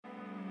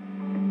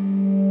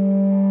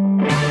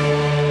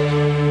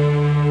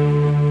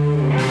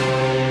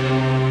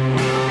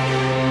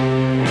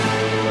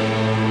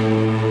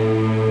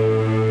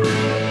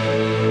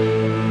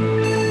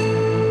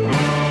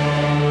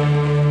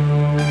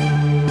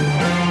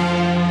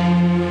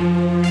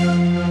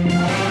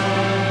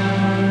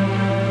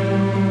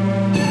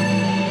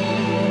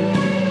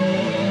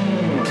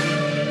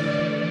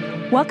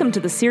Welcome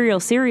to the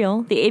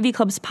Serial, the AV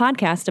Club's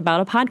podcast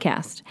about a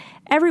podcast.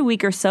 Every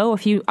week or so, a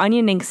few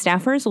Onion Ink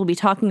staffers will be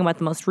talking about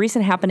the most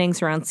recent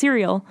happenings around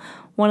Serial,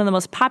 one of the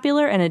most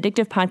popular and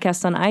addictive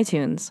podcasts on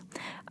iTunes.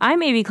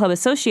 I'm AV Club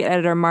Associate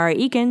Editor Marah,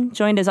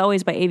 joined as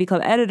always by AV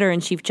Club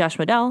Editor-in-Chief Josh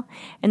Modell,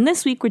 and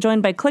this week we're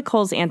joined by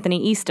Clickhole's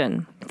Anthony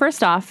Easton.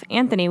 First off,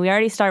 Anthony, we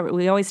always start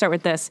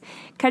with this.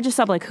 Catch us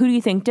up, who do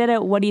you think did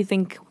it? What do you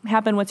think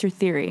happened? What's your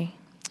theory?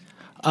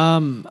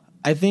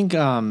 I think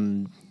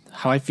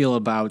how I feel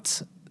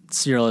about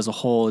Serial as a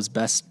whole is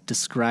best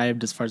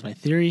described as far as my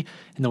theory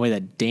in the way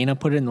that Dana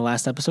put it in the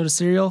last episode of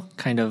Serial.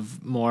 Kind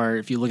of more,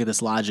 if you look at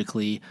this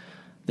logically,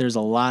 there's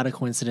a lot of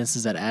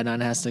coincidences that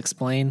Adnan has to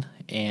explain,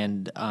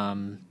 and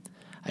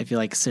I feel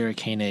like Sarah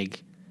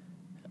Koenig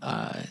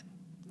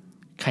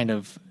kind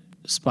of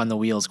spun the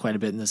wheels quite a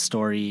bit in the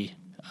story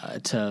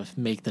to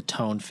make the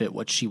tone fit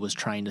what she was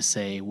trying to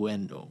say.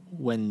 When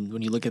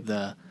you look at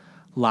the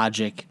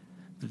logic,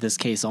 this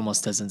case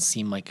almost doesn't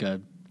seem like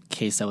a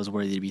case that was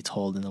worthy to be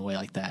told in a way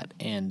like that.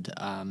 And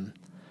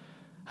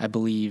I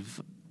believe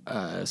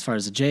as far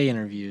as the Jay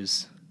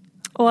interviews...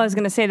 Well, I was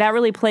going to say that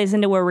really plays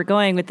into where we're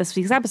going with this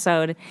week's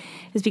episode,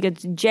 is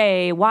because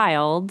Jay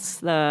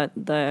Wilds, the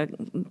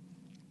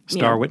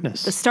star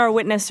witness, the star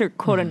witness or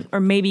quote or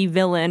maybe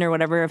villain or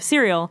whatever of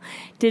Serial,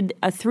 did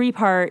a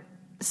 3-part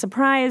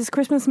surprise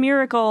Christmas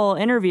miracle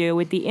interview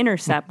with the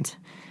Intercept,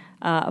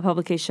 a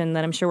publication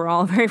that I'm sure we're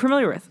all very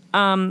familiar with,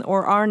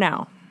 or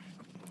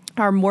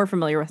are more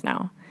familiar with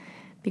now,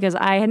 because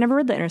I had never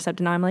read the Intercept,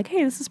 and now I'm like,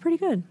 hey, this is pretty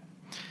good.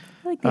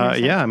 I like the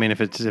Intercept. Yeah, I mean, if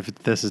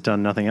this has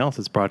done nothing else,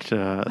 it's brought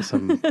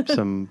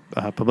some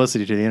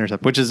publicity to the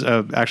Intercept, which is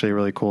actually a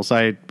really cool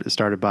site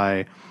started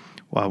by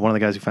one of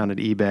the guys who founded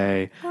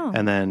eBay,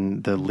 and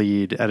then the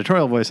lead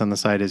editorial voice on the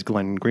site is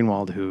Glenn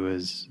Greenwald, who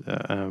is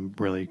a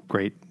really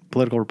great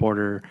political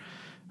reporter,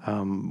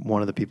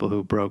 one of the people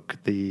who broke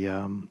the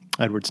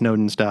Edward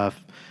Snowden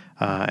stuff,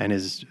 and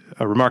is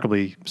a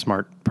remarkably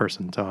smart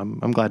person. So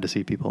I'm glad to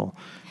see people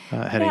heading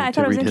to read his stuff. Yeah, I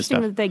thought it was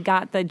interesting that they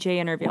got the Jay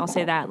interview. I'll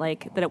say that,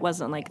 that it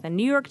wasn't like the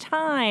New York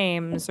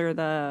Times or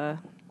the,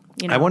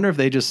 I wonder if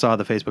they just saw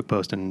the Facebook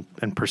post and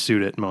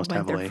pursued it most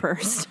heavily. There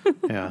first.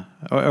 Yeah.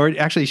 Or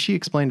actually, she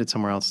explained it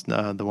somewhere else,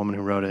 the woman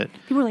who wrote it.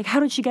 People were like, how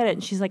did she get it?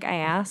 And she's like, I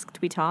asked,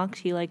 we talked,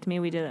 he liked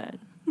me, we did it.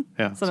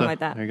 Yeah. Something like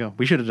that. There you go.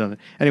 We should have done it.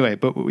 Anyway,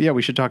 but yeah,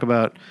 we should talk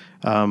about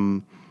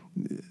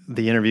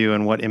the interview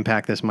and what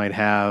impact this might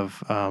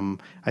have.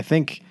 I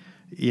think,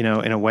 in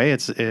a way,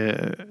 it's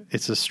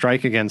a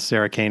strike against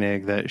Sarah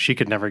Koenig that she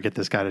could never get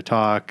this guy to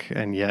talk,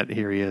 and yet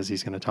here he is.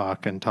 He's going to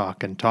talk and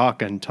talk and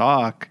talk and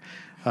talk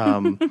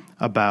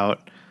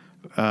about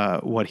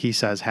what he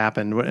says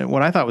happened.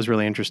 What I thought was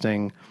really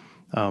interesting,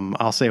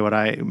 I'll say what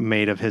I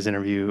made of his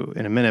interview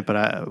in a minute, but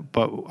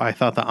I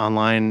thought the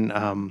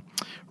online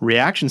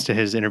reactions to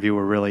his interview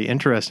were really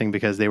interesting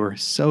because they were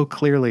so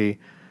clearly,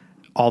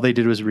 all they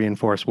did was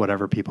reinforce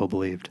whatever people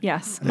believed.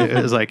 Yes.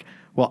 It was like,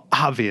 well,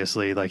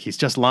 obviously, he's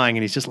just lying,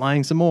 and he's just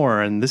lying some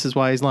more, and this is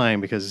why he's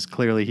lying, because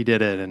clearly he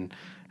did it, and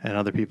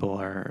other people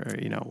are,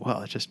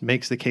 well, it just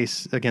makes the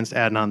case against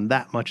Adnan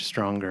that much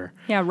stronger.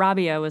 Yeah,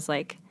 Rabia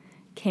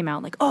came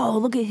out oh,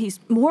 look at, he's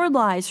more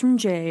lies from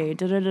Jay,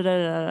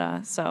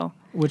 da-da-da-da-da-da, so...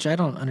 Which I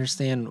don't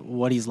understand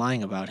what he's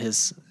lying about.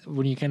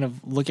 When you kind of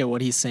look at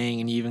what he's saying,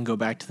 and you even go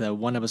back to the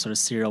one episode of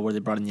Serial where they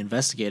brought in the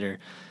investigator,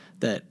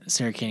 that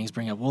Sarah Koenig's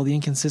bringing up, well, the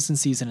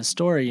inconsistencies in a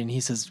story, and he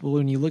says, well,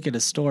 when you look at a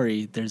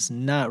story, there's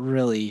not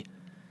really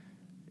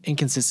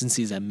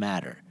inconsistencies that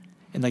matter.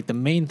 And the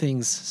main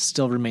things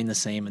still remain the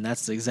same, and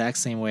that's the exact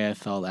same way I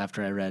felt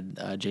after I read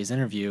Jay's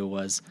interview,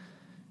 was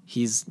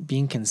he's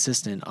being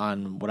consistent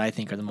on what I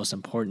think are the most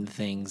important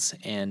things,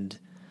 and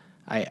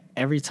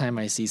every time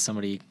I see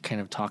somebody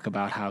kind of talk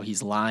about how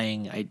he's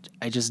lying,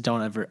 I just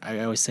don't ever, I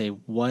always say,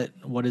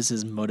 what is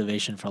his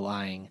motivation for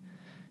lying?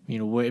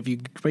 If you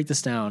break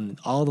this down,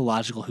 all the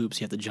logical hoops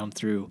you have to jump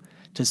through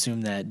to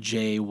assume that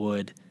Jay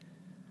would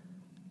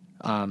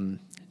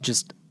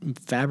just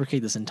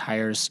fabricate this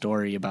entire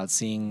story about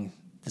seeing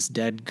this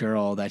dead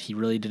girl that he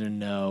really didn't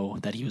know,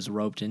 that he was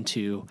roped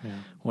into,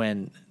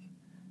 when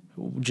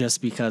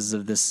just because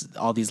of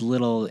all these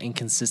little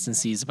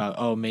inconsistencies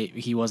about, maybe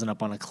he wasn't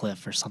up on a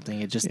cliff or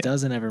something. It just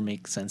doesn't ever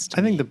make sense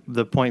to me. I think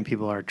the point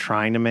people are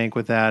trying to make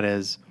with that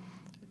is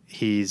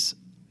he's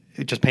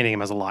just painting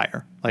him as a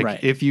liar.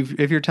 Right. If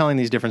you're telling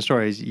these different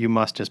stories, you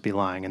must just be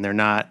lying, and they're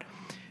not.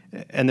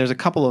 And there's a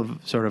couple of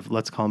sort of,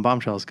 let's call them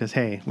bombshells, because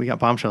hey, we got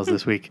bombshells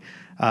this week.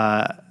 There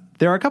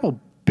are a couple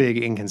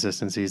big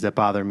inconsistencies that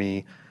bother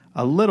me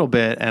a little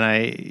bit,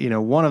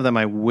 and one of them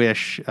I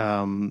wish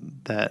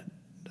that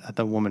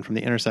the woman from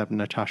the Intercept,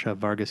 Natasha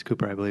Vargas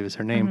Cooper, I believe is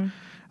her name,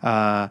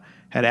 had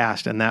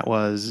asked, and that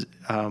was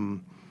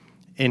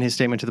in his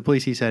statement to the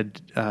police. He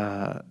said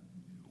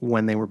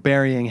when they were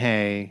burying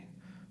Hay,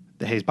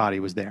 Hay's body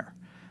was there,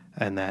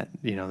 and that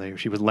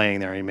she was laying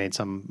there. And he made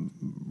some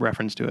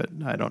reference to it.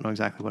 I don't know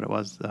exactly what it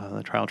was.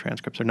 The trial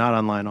transcripts are not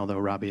online, although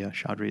Rabia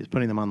Chaudhry is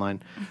putting them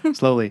online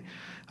slowly.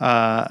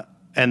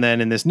 And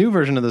then in this new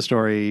version of the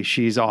story,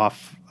 she's up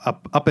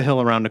a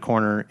hill around a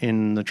corner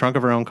in the trunk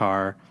of her own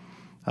car,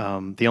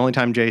 The only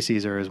time Jay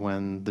sees her is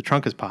when the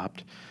trunk is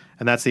popped.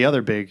 And that's the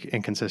other big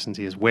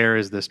inconsistency is where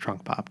is this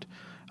trunk popped?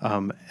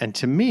 And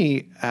to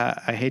me,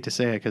 I hate to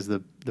say it because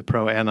the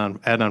pro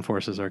Adnan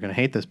forces are going to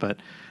hate this, but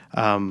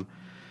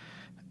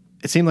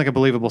it seemed like a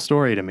believable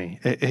story to me.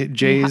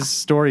 Jay's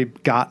story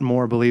got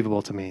more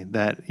believable to me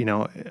that,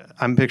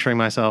 I'm picturing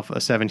myself a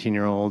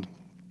 17-year-old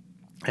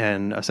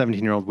and a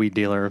 17-year-old weed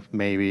dealer,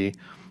 maybe.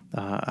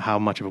 How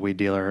much of a weed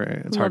dealer,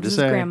 it's hard to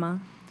say. His grandma.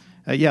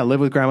 Live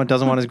with grandma,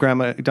 doesn't want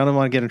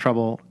to get in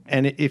trouble.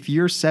 And if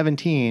you're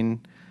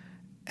 17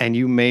 and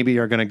you maybe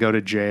are going to go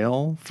to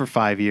jail for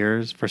 5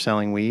 years for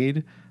selling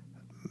weed,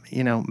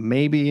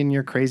 maybe in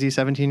your crazy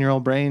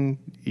 17-year-old brain,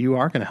 you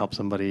are going to help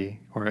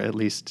somebody or at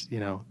least,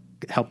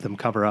 help them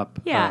cover up.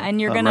 Yeah, and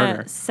you're going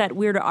to set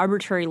weird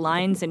arbitrary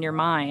lines in your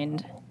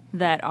mind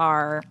that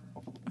are,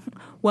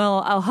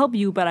 well, I'll help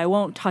you, but I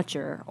won't touch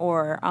her.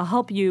 Or I'll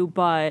help you,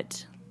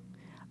 but...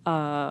 you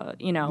have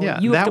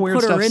to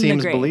put her in the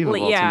grave. Believable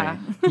to me.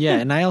 Yeah,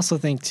 and I also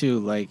think too,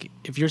 like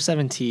if you're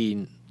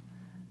 17,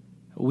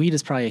 weed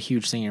is probably a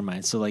huge thing in your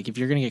mind. So like if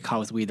you're gonna get caught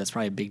with weed, that's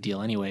probably a big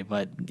deal anyway.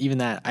 But even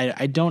that,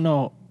 I don't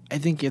know. I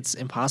think it's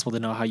impossible to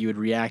know how you would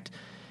react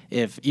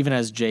if, even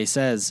as Jay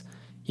says,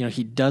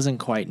 he doesn't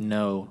quite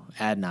know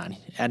Adnan.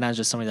 Adnan's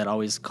just somebody that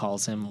always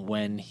calls him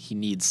when he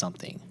needs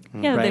something.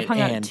 Yeah, right? They've hung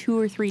out 2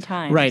 or 3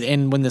 times. Right,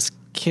 and when this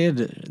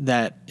kid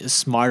that is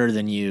smarter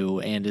than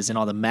you and is in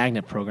all the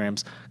magnet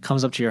programs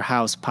comes up to your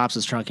house, pops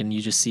his trunk, and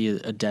you just see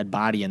a dead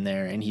body in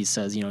there, and he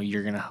says, you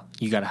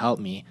got to help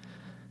me.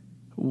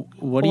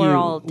 What do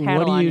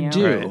you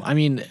do? Right. I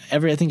mean, I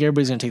think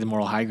everybody's going to take the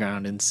moral high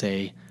ground and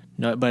say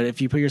no. But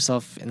if you put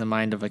yourself in the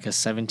mind of like a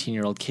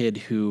 17-year-old kid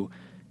who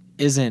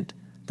isn't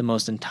the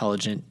most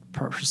intelligent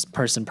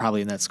person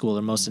probably in that school,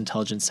 or most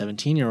intelligent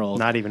 17-year-old.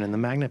 Not even in the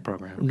magnet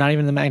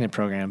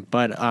program.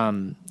 But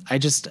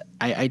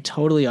I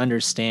totally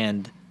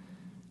understand.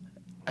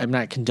 I'm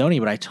not condoning,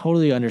 but I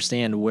totally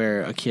understand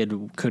where a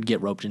kid could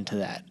get roped into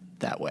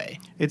that way.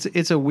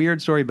 It's a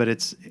weird story, but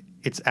it's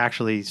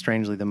actually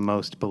strangely the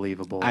most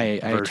believable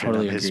version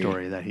totally of his agree.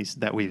 story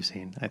that we've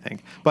seen, I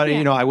think. But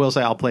I will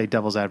say I'll play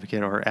devil's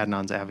advocate or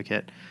Adnan's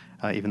advocate,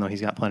 even though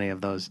he's got plenty of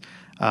those,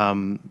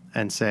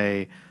 and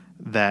say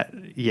that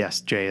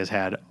yes, Jay has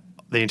had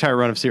the entire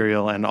run of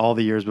Serial and all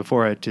the years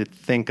before it to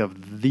think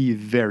of the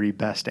very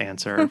best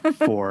answer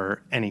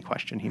for any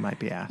question he might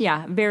be asked.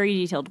 Yeah, very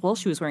detailed. Well,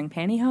 she was wearing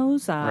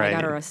pantyhose. Right. I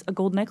got her a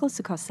gold necklace.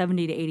 It cost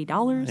 $70 to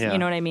 $80. Yeah. You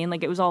know what I mean?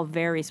 Like, it was all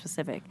very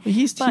specific.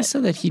 He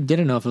said that he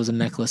didn't know if it was a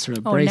necklace or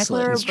a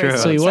bracelet. That's true.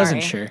 So he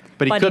wasn't sure.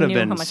 But he could have knew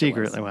been how much it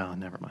secretly. was. Well,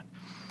 never mind.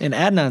 And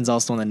Adnan's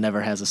also one that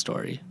never has a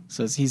story.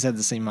 So he's had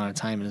the same amount of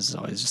time and is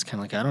always just kind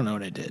of like, I don't know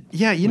what I did.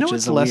 Yeah, you know Which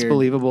what's is a less weird-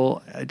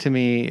 believable to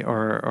me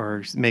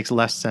or makes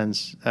less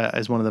sense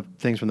is one of the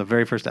things from the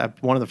very first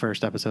one of the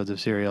first episodes of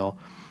Serial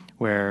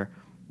where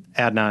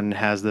Adnan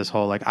has this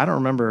whole like, I don't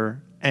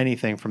remember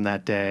anything from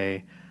that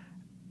day.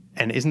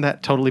 And isn't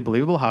that totally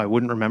believable how I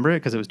wouldn't remember it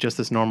because it was just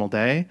this normal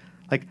day?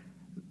 Like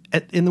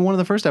in one of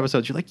the first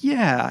episodes, you're like,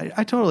 yeah,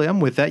 I'm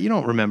with that. You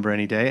don't remember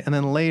any day. And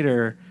then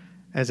later,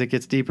 as it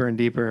gets deeper and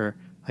deeper,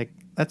 like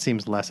that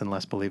seems less and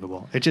less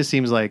believable. It just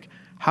seems like,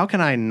 how can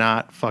I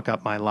not fuck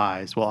up my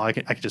lies? Well, I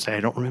could just say I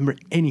don't remember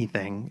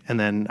anything, and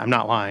then I'm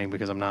not lying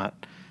because I'm not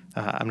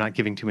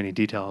giving too many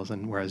details,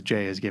 and whereas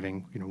Jay is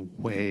giving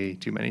way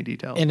too many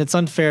details. And it's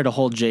unfair to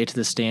hold Jay to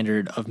the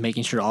standard of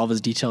making sure all of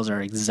his details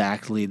are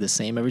exactly the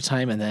same every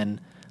time, and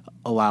then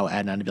allow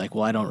Adnan to be like,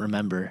 well, I don't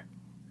remember.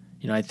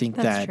 I think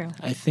That's true.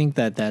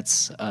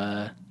 that's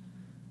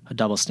a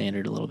double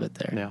standard a little bit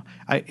there.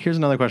 Yeah. Here's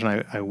another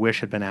question I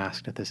wish had been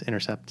asked at this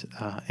Intercept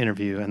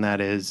interview, and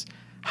that is,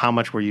 how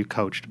much were you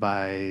coached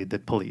by the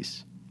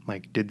police?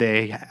 Like, did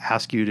they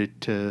ask you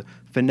to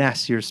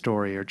finesse your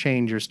story or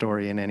change your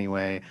story in any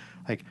way?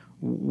 Like,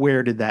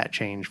 where did that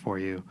change for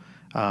you?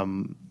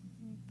 And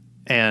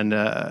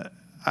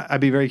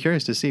I'd be very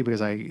curious to see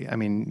because I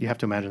mean, you have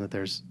to imagine that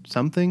there's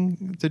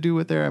something to do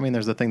with there. I mean,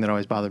 there's the thing that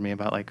always bothered me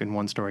about, like, in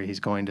one story, he's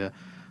going to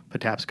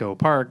Patapsco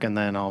Park, and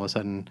then all of a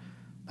sudden,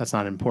 that's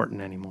not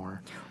important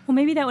anymore. Well,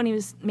 maybe that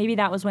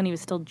was when he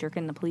was still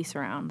jerking the police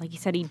around. Like he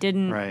said, he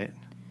didn't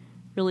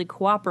really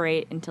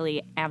cooperate until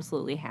he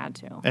absolutely had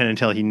to. And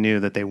until he knew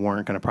that they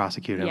weren't going to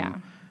prosecute him. Yeah.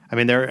 I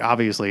mean, there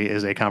obviously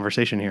is a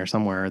conversation here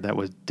somewhere that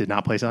did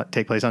not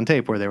take place on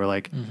tape where they were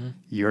like,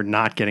 you're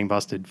not getting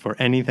busted for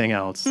anything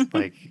else.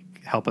 Like,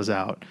 help us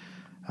out.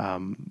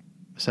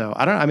 So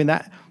I don't know. I mean,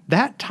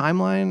 that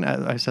timeline,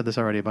 I've said this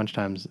already a bunch of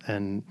times,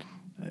 and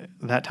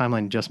that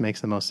timeline just makes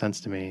the most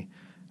sense to me.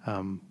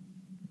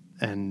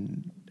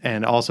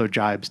 And also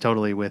jibes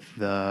totally with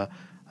the,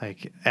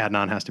 like,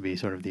 Adnan has to be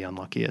sort of the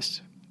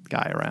unluckiest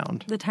guy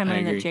around. The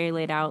timeline that Jay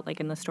laid out, like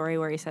in the story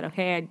where he said,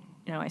 okay,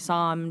 I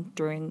saw him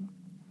during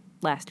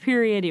last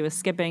period, he was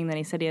skipping, then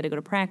he said he had to go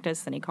to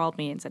practice, then he called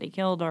me and said he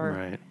killed her.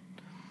 Right.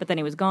 But then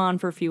he was gone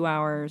for a few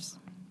hours.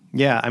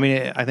 Yeah, I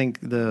mean, I think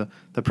the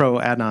pro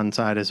Adnan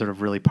side is sort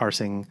of really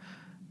parsing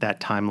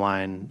that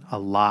timeline a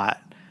lot,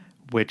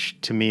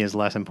 which to me is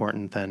less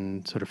important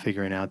than sort of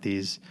figuring out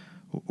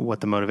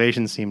what the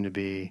motivations seem to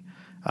be.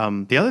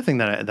 The other thing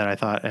that I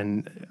thought,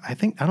 and I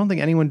don't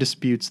think anyone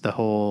disputes the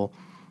whole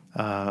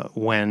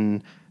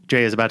when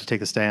Jay is about to take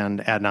the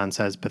stand, Adnan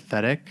says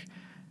pathetic.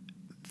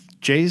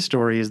 Jay's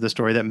story is the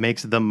story that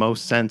makes the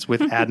most sense with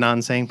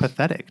Adnan saying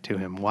pathetic to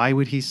him. Why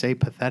would he say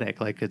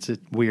pathetic? Like, it's a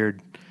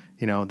weird,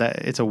 that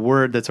it's a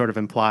word that sort of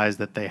implies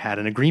that they had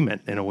an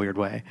agreement in a weird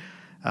way.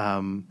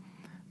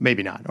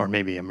 Maybe not, or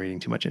maybe I'm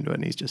reading too much into it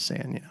and he's just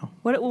saying,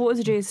 What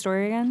was Jay's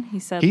story again? He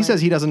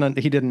says he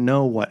didn't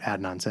know what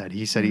Adnan said.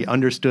 He said he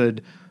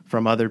understood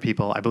from other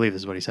people, I believe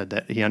this is what he said,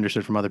 that he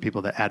understood from other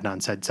people that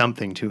Adnan said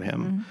something to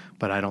him,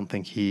 but I don't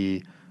think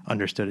he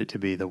understood it to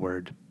be the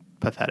word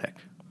pathetic.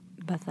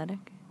 Pathetic.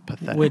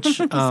 Which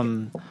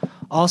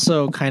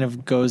also kind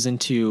of goes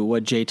into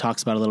what Jay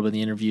talks about a little bit in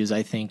the interviews,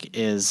 I think,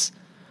 is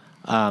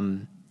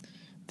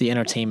the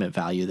entertainment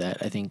value that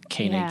I think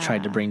Koenig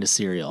tried to bring to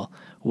Serial,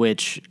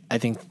 which I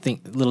think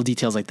little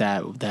details like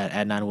that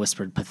Adnan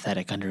whispered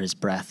pathetic under his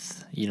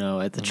breath,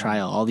 at the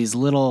trial. All these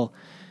little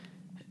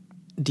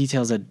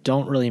details that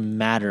don't really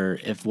matter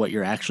if what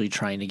you're actually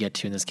trying to get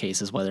to in this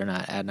case is whether or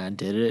not Adnan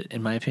did it,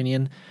 in my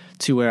opinion,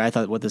 to where I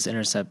thought what this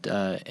Intercept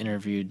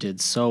interview did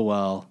so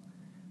well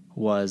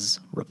was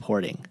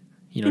reporting,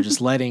 just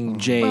letting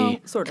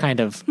Jay kind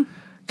of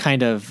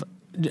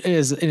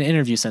is an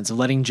interview sense of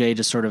letting Jay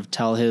just sort of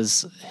tell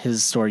his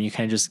story. You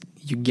kind of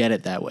you get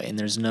it that way. And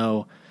there's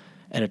no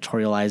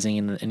editorializing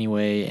in any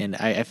way. And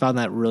I found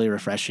that really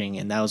refreshing.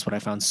 And that was what I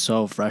found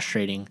so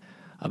frustrating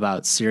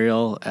about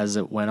Serial as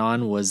it went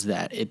on, was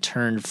that it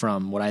turned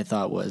from what I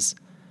thought was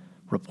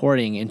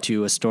reporting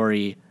into a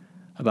story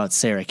about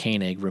Sarah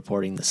Koenig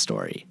reporting the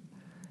story.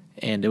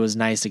 And it was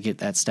nice to get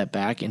that step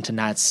back and to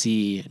not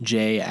see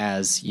Jay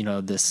as,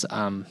 this,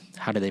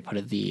 how do they put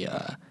it, the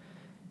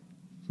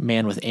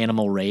man with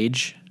animal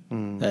rage,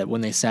 that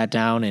when they sat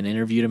down and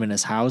interviewed him in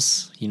his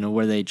house,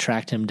 where they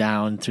tracked him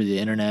down through the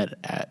internet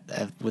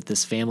with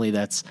this family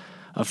that's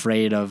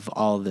afraid of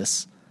all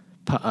this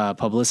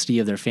publicity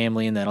of their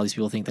family, and that all these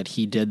people think that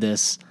he did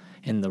this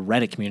in the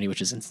Reddit community,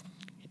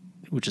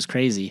 which is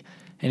crazy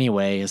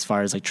anyway, as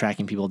far as like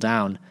tracking people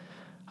down.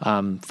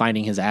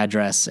 Finding his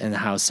address and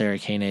how Sarah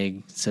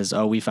Koenig says,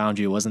 "Oh, we found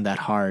you. It wasn't that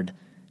hard."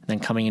 And then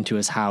coming into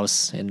his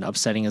house and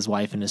upsetting his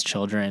wife and his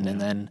children, and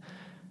then,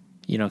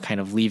 kind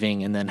of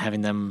leaving, and then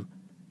having them.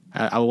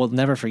 I will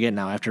never forget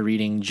now, after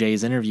reading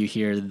Jay's interview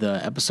here,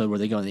 the episode where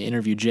they go and they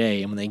interview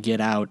Jay, and when they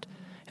get out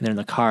and they're in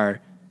the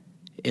car,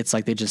 it's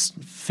like they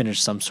just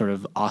finished some sort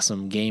of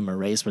awesome game or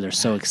race where they're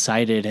so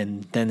excited,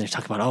 and then they're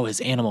talking about his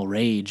animal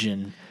rage,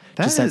 and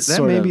that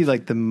may be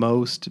like the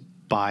most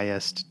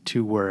biased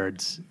two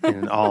words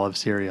in all of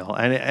Serial,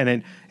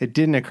 and it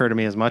didn't occur to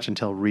me as much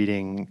until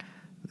reading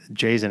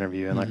Jay's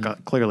interview,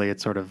 and clearly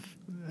it sort of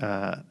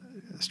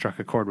struck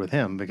a chord with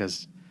him,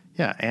 because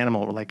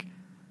animal, like,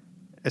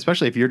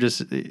 especially if you're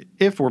just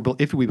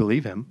if we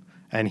believe him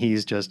and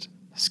he's just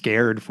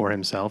scared for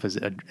himself, his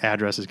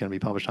address is going to be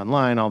published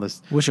online, all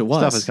this which it was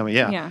stuff is coming,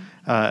 then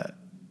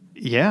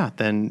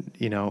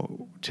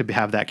to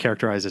have that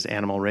characterized as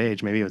animal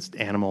rage, maybe it's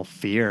animal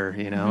fear,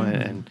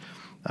 and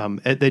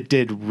it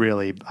did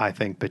really, I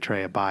think,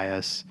 betray a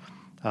bias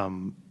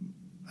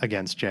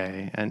against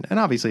Jay. And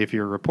obviously, if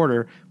you're a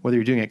reporter, whether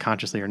you're doing it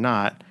consciously or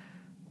not,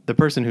 the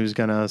person who's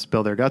going to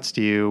spill their guts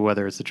to you,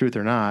 whether it's the truth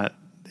or not,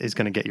 is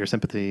going to get your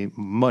sympathy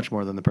much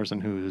more than the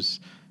person who's,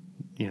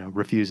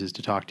 refuses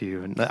to talk to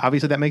you. And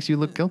obviously, that makes you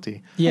look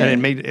guilty. Yeah. And it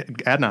made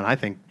Adnan, I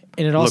think,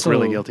 look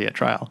really guilty at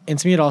trial. And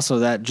to me, it also,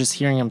 that just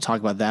hearing him talk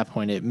about that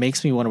point, it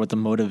makes me wonder what the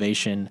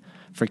motivation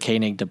for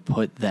Koenig to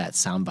put that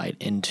soundbite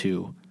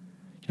into,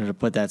 to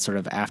put that sort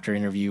of after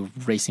interview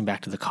racing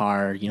back to the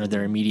car,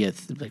 their immediate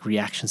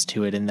reactions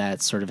to it, and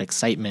that sort of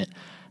excitement,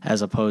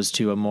 as opposed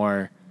to a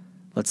more,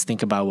 let's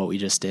think about what we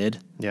just did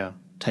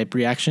type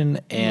reaction.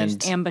 And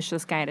just ambush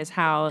this guy at his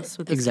house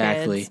with his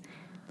kids.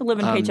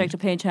 Living paycheck to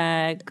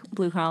paycheck,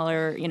 blue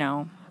collar,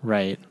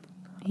 Right.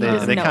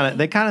 They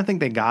kind of think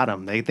they got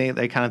him. They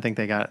kind of think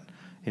they got,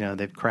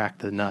 they've cracked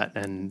the nut,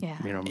 and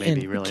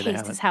maybe really they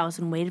cased his house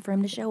and waited for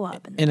him to show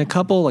up. And a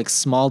couple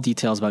small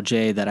details about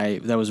Jay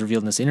that was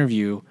revealed in this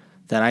interview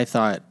that I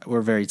thought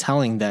were very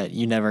telling that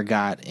you never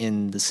got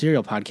in the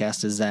Serial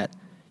podcast is that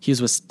he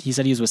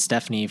said he was with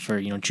Stephanie for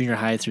junior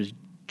high through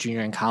junior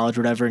and college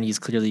or whatever, and he's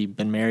clearly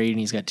been married and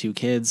he's got 2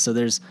 kids. So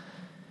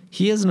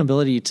he has an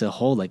ability to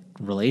hold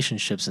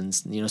relationships, and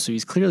so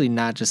he's clearly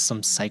not just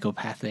some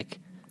psychopathic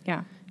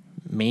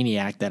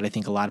maniac that I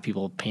think a lot of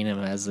people paint him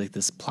as,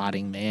 this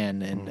plotting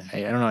man. And I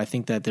don't know, I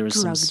think that there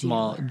was some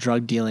small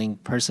drug dealing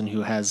person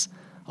who has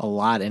a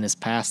lot in his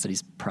past that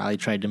he's probably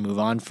tried to move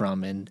on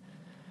from, and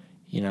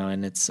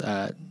and it's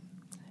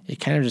it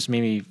kind of just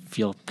made me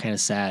feel kind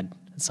of sad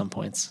at some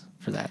points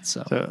for that.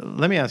 So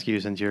let me ask you,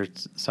 since you're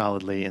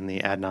solidly in the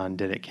Adnan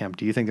did it camp,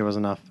 do you think there was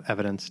enough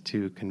evidence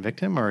to convict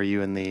him, or are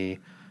you in the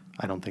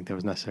I don't think there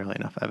was necessarily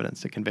enough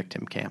evidence to convict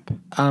him camp?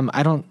 I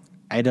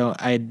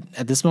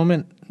at this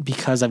moment,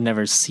 because I've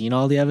never seen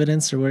all the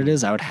evidence or what it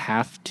is, I would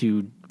have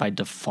to by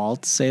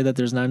default say that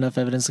there's not enough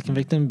evidence to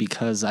convict him,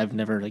 because I've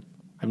never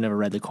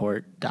read the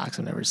court docs.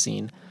 I've never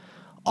seen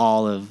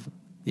all of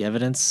the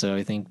evidence. So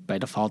I think by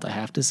default I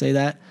have to say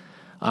that.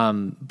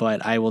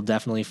 But I will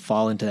definitely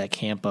fall into that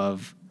camp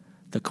of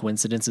the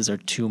coincidences are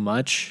too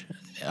much.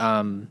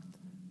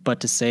 But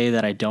to say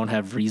that I don't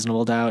have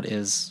reasonable doubt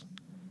is,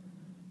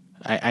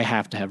 I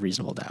have to have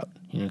reasonable doubt,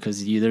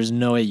 because there's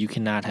no way you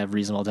cannot have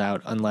reasonable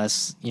doubt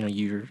unless,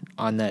 you're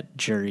on that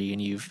jury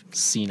and you've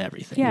seen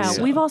everything. Yeah,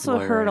 So, we've also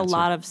heard a answer.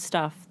 lot of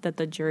stuff that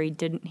the jury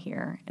didn't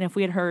hear. And if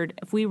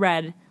we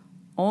read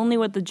only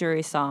what the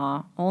jury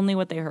saw, only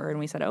what they heard, and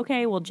we said,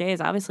 okay, well, Jay is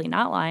obviously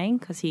not lying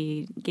because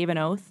he gave an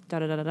oath,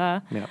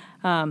 da-da-da-da-da. Yeah.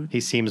 He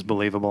seems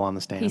believable on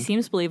the stand. He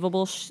seems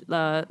believable.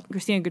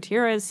 Christina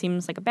Gutierrez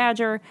seems like a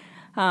badger.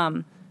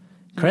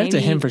 Credit to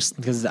him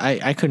because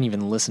I couldn't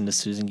even listen to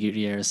Susan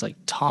Gutierrez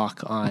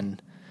talk on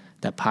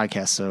that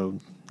podcast. So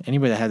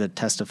anybody that had to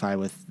testify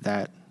with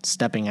that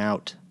stepping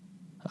out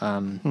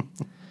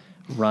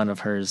run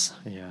of hers,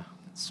 Yeah, it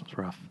was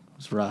rough. it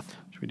was rough.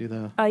 Should we do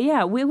the...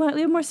 Yeah, we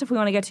have more stuff we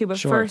want to get to, but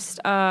Sure. first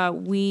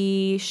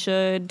we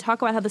should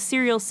talk about how the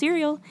Serial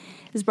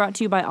is brought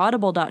to you by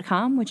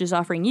Audible.com, which is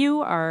offering you,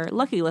 our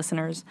lucky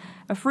listeners,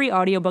 a free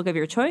audiobook of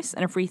your choice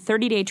and a free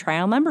 30-day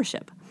trial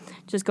membership.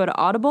 Just go to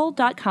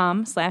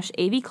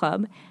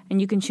audible.com/avclub,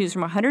 and you can choose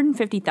from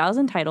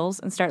 150,000 titles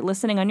and start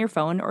listening on your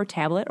phone or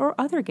tablet or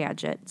other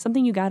gadget,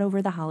 something you got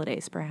over the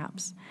holidays,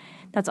 perhaps.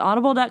 That's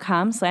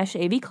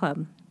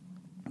audible.com/avclub.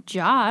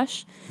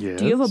 Josh, Yes?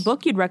 do you have a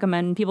book you'd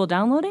recommend people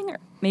downloading, or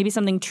maybe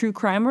something true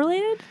crime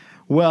related?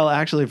 Well,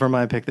 actually, for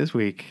my pick this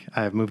week,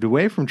 I've moved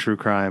away from true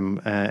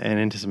crime and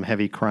into some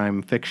heavy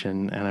crime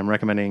fiction, and I'm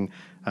recommending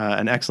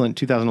an excellent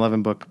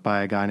 2011 book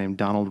by a guy named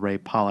Donald Ray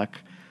Pollock.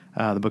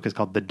 The book is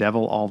called The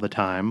Devil All the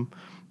Time,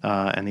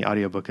 and the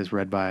audiobook is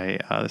read by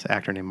this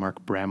actor named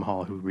Mark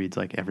Bramhall, who reads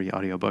every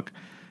audiobook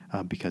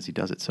because he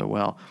does it so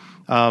well.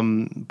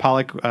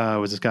 Pollock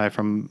was this guy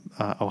from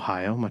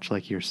Ohio, much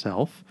like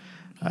yourself,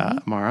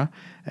 Marah,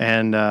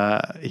 and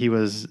he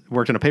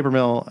worked in a paper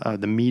mill,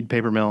 the Mead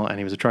paper mill, and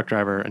he was a truck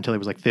driver until he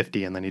was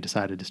 50, and then he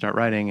decided to start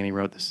writing, and he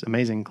wrote this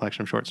amazing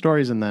collection of short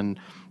stories, and then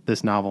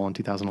this novel in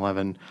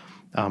 2011,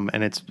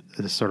 and it's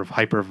this sort of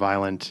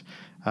hyper-violent,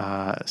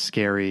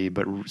 scary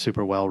but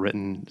super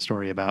well-written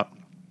story about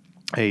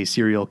a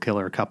serial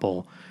killer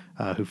couple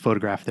who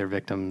photographed their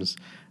victims,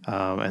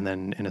 and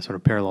then in a sort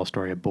of parallel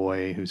story, a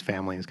boy whose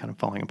family is kind of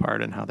falling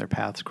apart and how their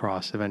paths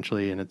cross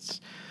eventually, and it's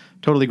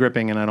totally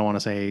gripping, and I don't want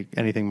to say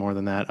anything more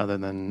than that other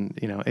than,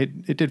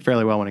 it did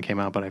fairly well when it came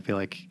out, but I feel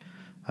like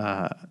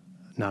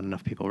not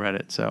enough people read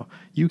it. So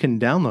you can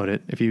download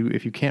it if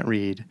you can't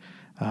read,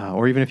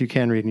 or even if you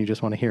can read and you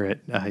just want to hear it,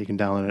 you can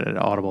download it at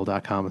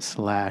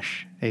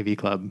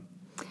audible.com/avclub.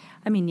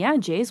 I mean, yeah,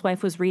 Jay's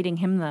wife was reading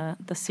him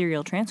the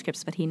Serial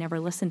transcripts, but he never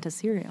listened to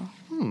Serial.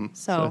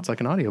 So it's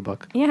like an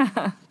audiobook.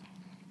 Yeah.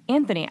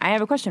 Anthony, I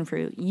have a question for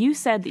you. You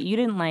said that you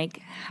didn't like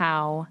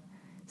how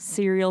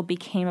Serial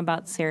became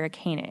about Sarah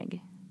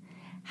Koenig.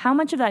 How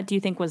much of that do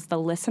you think was the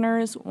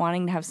listeners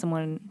wanting to have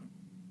someone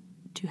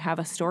to have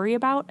a story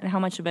about, and how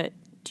much of it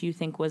do you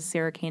think was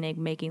Sarah Koenig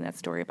making that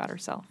story about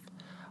herself?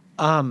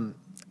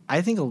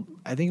 I think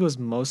it was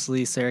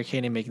mostly Sarah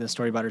Koenig making the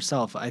story about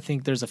herself. I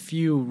think there's a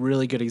few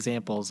really good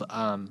examples.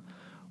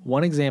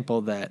 One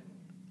example that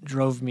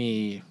drove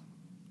me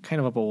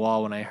kind of up a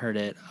wall when I heard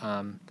it,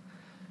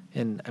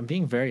 and I'm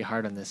being very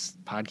hard on this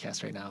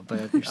podcast right now,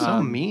 but You're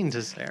so mean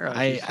to Sarah.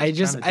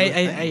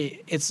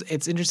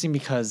 It's interesting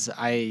because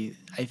I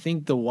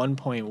think the one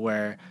point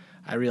where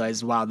I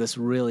realized, wow, this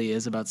really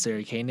is about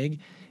Sarah Koenig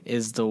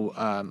is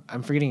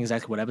I'm forgetting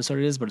exactly what episode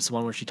it is, but it's the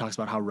one where she talks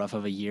about how rough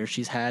of a year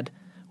she's had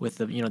with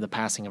the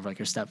passing of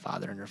her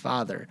stepfather and her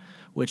father,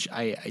 which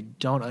I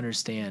don't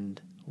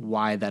understand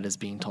why that is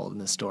being told in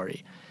this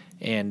story,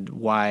 and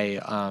why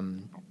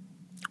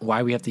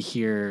we have to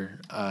hear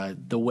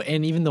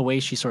and even the way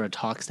she sort of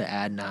talks to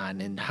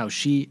Adnan, and how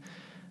she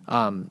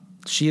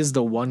is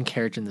the one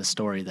character in the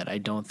story that I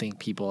don't think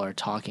people are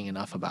talking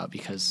enough about,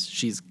 because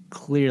she's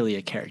clearly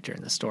a character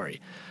in the story.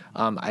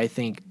 I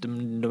think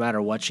no matter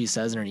what she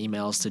says in her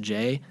emails to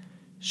Jay,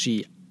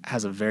 she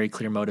has a very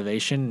clear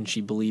motivation, and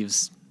she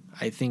believes.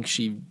 I think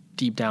she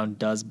deep down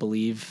does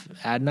believe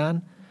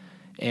Adnan,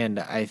 and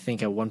I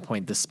think at one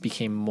point this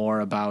became more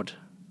about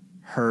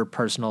her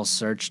personal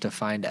search to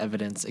find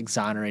evidence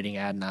exonerating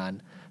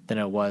Adnan than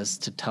it was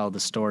to tell the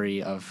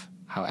story of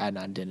how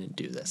Adnan didn't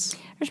do this.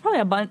 There's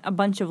probably a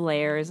bunch of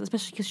layers,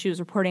 especially because she was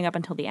reporting up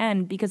until the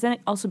end, because then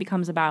it also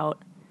becomes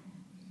about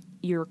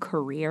your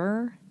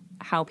career,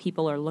 how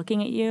people are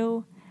looking at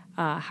you,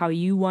 how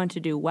you want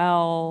to do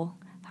well,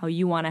 how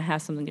you want to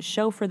have something to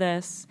show for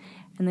this.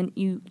 And then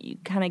you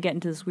kind of get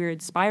into this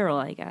weird spiral,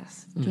 I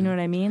guess. Do you know what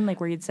I mean?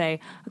 Where you'd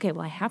say, okay,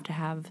 well, I have to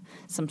have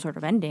some sort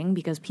of ending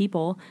because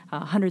people,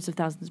 hundreds of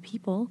thousands of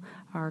people,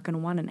 are going to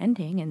want an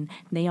ending, and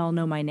they all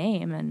know my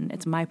name, and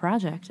it's my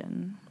project,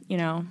 and,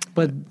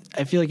 But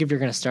I feel like if you're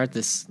going to start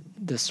this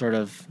sort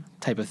of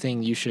type of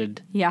thing, you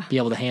should be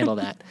able to handle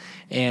that.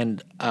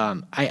 And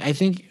I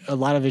think a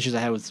lot of issues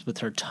I had with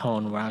her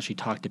tone, where how she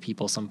talked to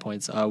people some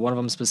points. One of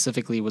them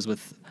specifically was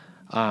with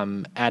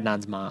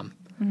Adnan's mom.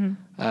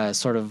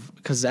 Sort of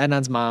because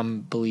Adnan's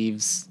mom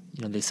believes,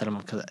 they set him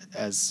up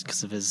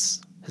because of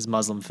his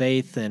Muslim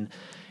faith, and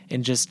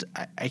just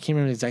I can't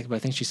remember exactly, but I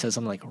think she says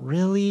something like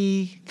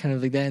 "really," kind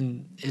of like that,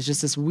 and it's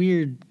just this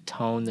weird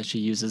tone that she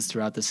uses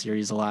throughout the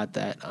series a lot.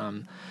 That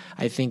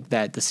I think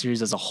that the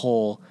series as a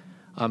whole,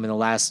 in the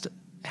last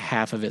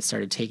half of it,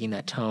 started taking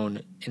that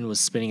tone and was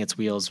spinning its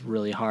wheels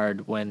really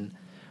hard when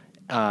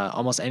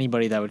almost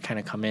anybody that would kind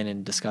of come in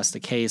and discuss the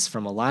case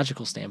from a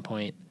logical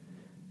standpoint,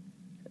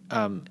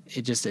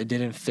 it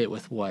didn't fit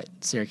with what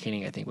Sarah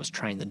Koenig, I think, was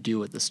trying to do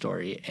with the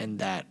story, and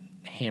that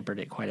hampered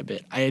it quite a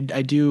bit. I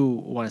do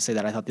want to say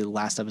that I thought the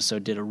last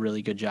episode did a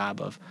really good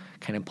job of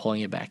kind of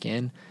pulling it back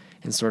in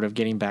and sort of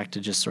getting back to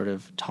just sort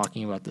of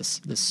talking about this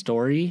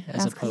story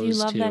as That's opposed you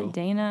love to that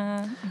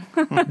Dana.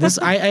 this.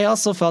 I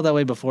also felt that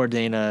way before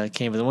Dana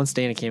came, but once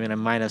Dana came in, I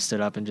might have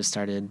stood up and just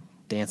started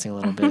dancing a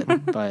little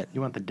bit. But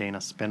You want the Dana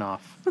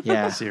spinoff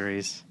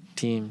series.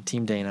 Team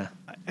Dana.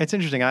 It's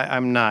interesting.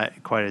 I'm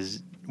not quite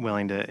as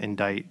willing to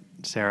indict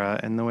Sarah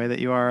in the way that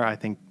you are. I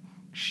think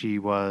she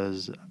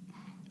was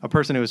a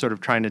person who was sort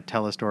of trying to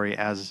tell a story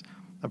as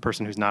a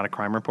person who's not a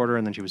crime reporter,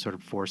 and then she was sort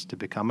of forced to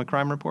become a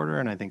crime reporter.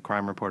 And I think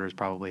crime reporters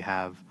probably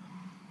have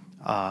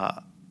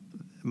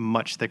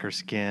much thicker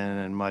skin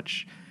and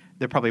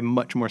they're probably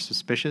much more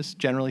suspicious,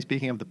 generally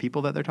speaking, of the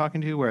people that they're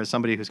talking to, whereas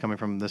somebody who's coming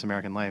from This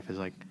American Life is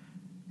like,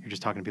 you're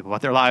just talking to people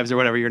about their lives or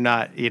whatever. You're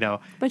not,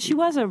 But she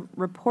was a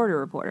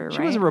reporter, right? She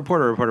was a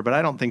reporter, but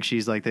I don't think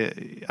she's like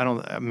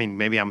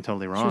maybe I'm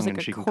totally wrong, like and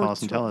a she can call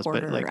us and tell us,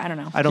 but like, I don't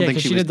know. I don't think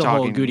she was did the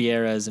talking, whole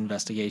Gutierrez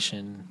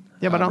investigation.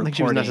 Yeah, but I don't think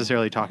she was reporting.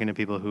 necessarily talking to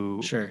people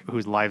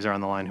whose lives are on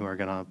the line, who are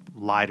going to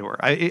lie to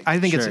her. I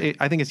think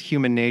it's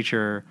human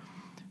nature,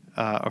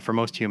 or for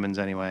most humans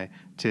anyway,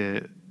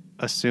 to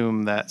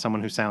assume that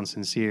someone who sounds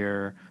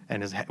sincere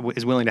and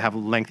is willing to have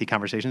lengthy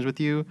conversations with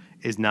you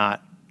is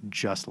not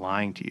just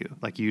lying to you.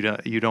 Like you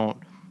don't.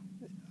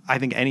 I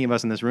think any of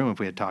us in this room, if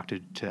we had talked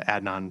to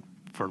Adnan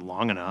for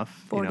long enough,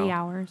 40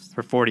 hours,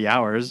 for 40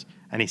 hours,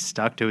 and he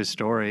stuck to his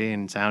story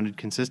and sounded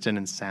consistent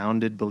and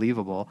sounded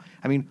believable.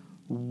 I mean,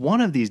 one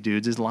of these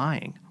dudes is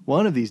lying.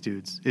 One of these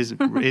dudes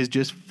is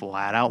just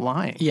flat out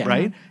lying. Yeah,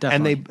 right.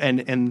 Definitely.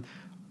 And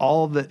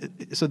all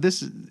so this,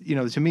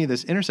 to me,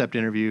 this Intercept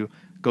interview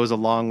goes a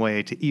long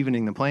way to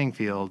evening the playing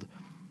field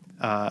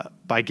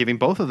by giving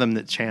both of them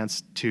the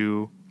chance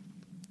to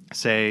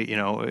say,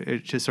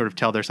 to sort of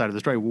tell their side of the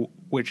story,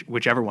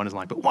 whichever one is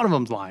lying. But one of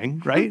them's lying,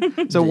 right?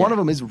 So one of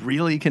them is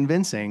really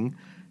convincing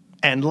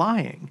and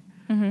lying.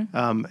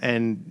 Mm-hmm.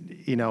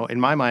 And, in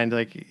my mind,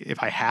 like,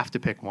 if I have to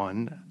pick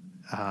one,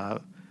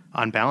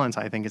 on balance,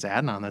 I think it's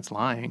Adnan that's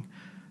lying.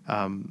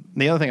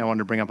 The other thing I wanted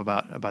to bring up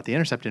about the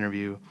Intercept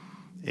interview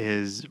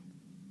is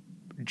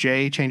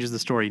Jay changes the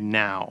story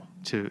now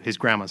to his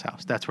grandma's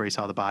house. That's where he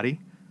saw the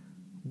body.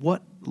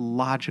 What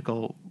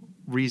logical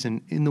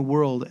reason in the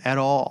world at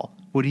all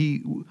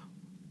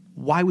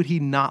why would he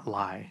not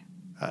lie?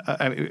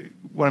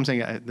 What I'm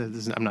saying,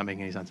 I'm not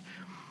making any sense.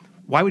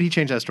 Why would he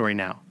change that story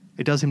now?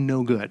 It does him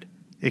no good.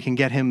 It can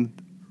get him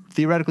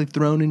theoretically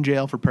thrown in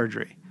jail for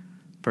perjury,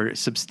 for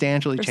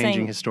substantially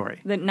changing his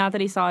story. Not that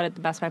he saw it at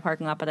the Best Buy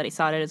parking lot, but that he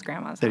saw it at his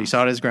grandma's house. That he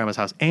saw it at his grandma's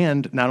house.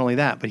 And not only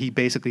that, but he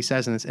basically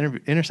says in this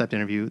Intercept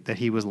interview that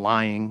he was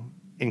lying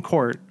in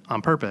court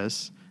on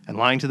purpose and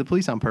lying to the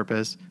police on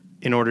purpose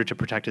in order to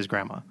protect his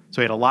grandma.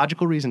 So he had a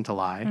logical reason to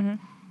lie. Mm-hmm.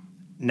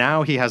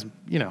 Now he has,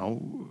 at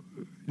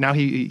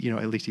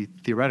least he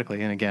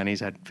theoretically, and again,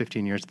 he's had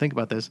 15 years to think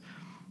about this,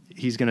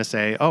 he's going to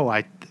say,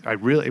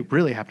 it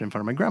really happened in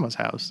front of my grandma's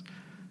house.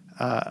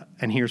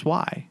 And here's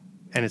why.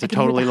 And it's a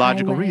totally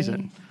logical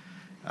reason.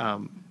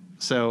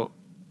 So,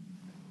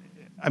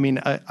 I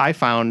mean, I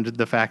found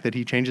the fact that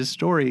he changed his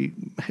story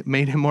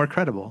made him more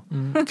credible.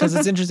 Because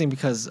it's interesting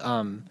because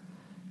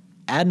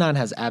Adnan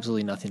has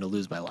absolutely nothing to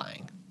lose by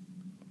lying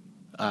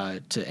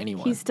to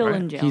anyone. He's still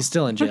in jail. He's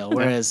still in jail.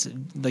 Whereas,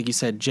 like you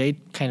said, Jay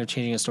kind of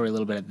changing his story a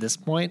little bit at this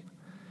point,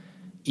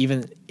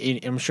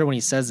 I'm sure when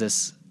he says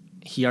this,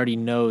 he already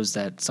knows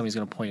that somebody's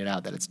going to point it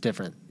out that it's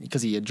different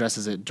because he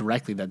addresses it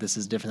directly that this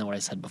is different than what I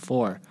said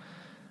before.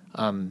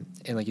 And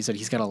like you said,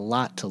 he's got a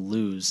lot to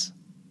lose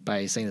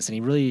by saying this,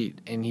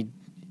 and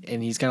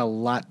he's got a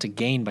lot to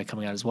gain by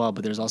coming out as well.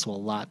 But there's also a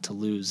lot to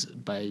lose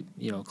by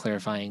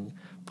clarifying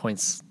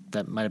points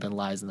that might have been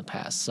lies in the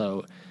past.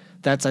 So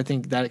I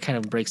think that kind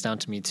of breaks down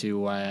to me too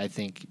why I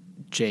think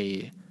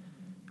Jay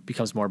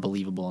becomes more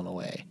believable in a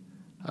way,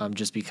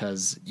 just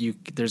because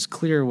there's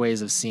clear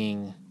ways of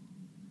seeing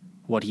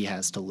what he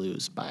has to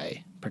lose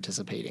by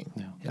participating.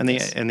 Yeah.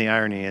 And the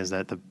irony is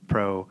that the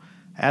pro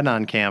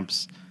Adnan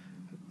camps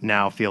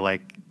now feel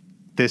like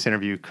this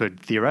interview could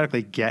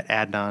theoretically get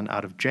Adnan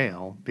out of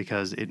jail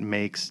because it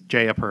makes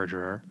Jay a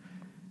perjurer.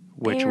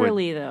 Which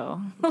barely, though.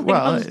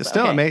 Well,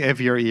 still, okay. If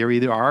you're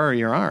either are or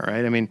you aren't,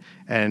 right? I mean,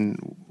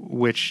 and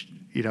which,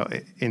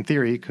 in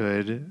theory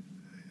could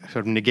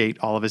sort of negate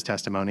all of his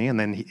testimony. And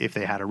then if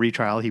they had a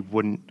retrial, he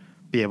wouldn't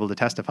be able to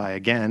testify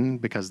again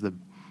because the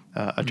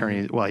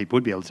attorney, well, he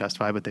would be able to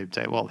testify, but they'd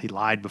say, well, he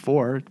lied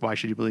before. Why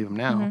should you believe him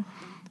now?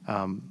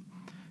 Mm-hmm.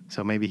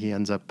 So maybe he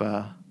ends up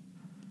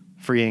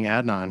freeing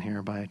Adnan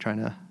here by trying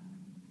to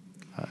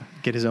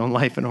get his own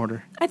life in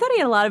order. I thought he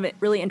had a lot of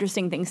really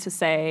interesting things to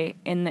say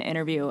in the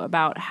interview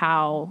about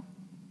how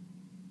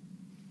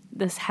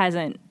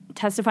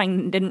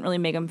testifying didn't really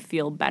make him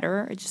feel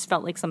better. It just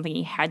felt like something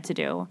he had to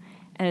do.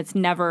 And it's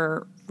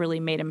never really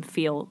made him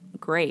feel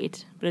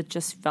great, but it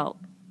just felt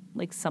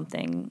like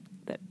something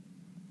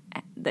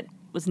that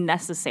was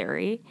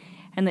necessary.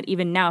 And that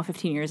even now,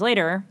 15 years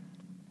later,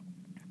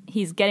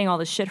 he's getting all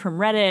this shit from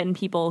Reddit and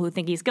people who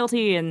think he's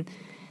guilty and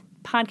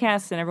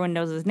podcasts and everyone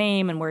knows his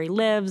name and where he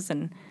lives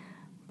and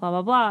blah,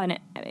 blah, blah. And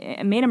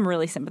it made him a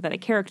really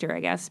sympathetic character, I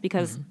guess,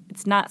 because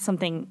it's not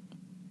something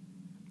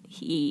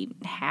he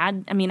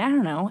had. I mean, I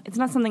don't know. It's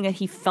not something that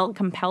he felt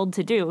compelled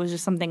to do. It was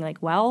just something like,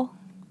 well,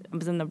 I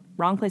was in the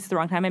wrong place at the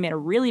wrong time. I made a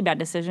really bad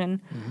decision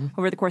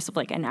over the course of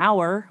like an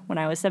hour when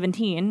I was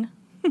 17.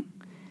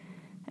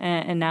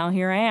 And now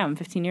here I am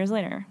 15 years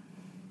later.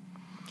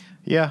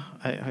 Yeah.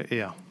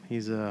 He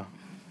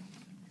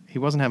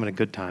wasn't having a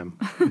good time.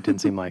 It didn't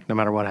seem like, no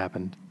matter what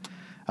happened.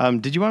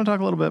 Did you want to talk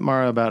a little bit,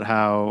 Marah, about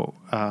how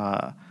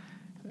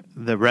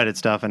the Reddit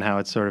stuff and how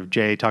it's sort of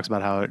Jay talks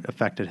about how it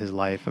affected his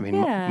life? I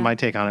mean, my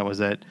take on it was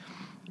that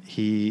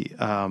he,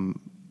 I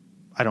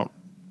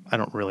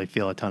don't really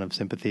feel a ton of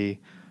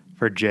sympathy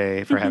for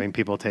Jay for having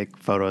people take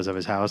photos of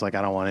his house. Like,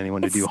 I don't want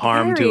anyone to do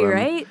harm to him.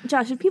 Right,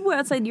 Josh? If people were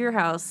outside your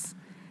house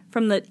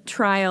from the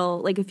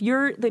trial, like if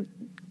you're the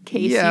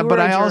case, yeah, but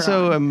I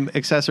also am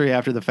accessory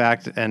after the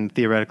fact and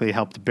theoretically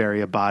helped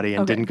bury a body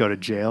and didn't go to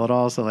jail at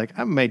all. So like,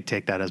 I may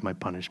take that as my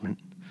punishment.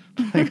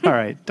 Like, all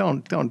right,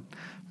 don't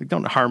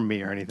harm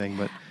me or anything.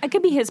 But it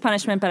could be his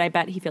punishment, but I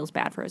bet he feels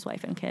bad for his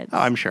wife and kids. Oh,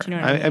 I'm sure. You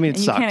know what I mean, it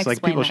and sucks.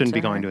 Like, people shouldn't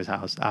be going to his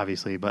house,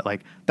 obviously, but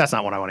like, that's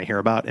not what I want to hear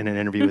about in an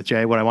interview with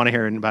Jay. What I want to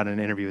hear about in an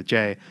interview with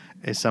Jay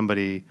is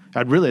somebody.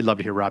 I'd really love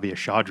to hear Rabia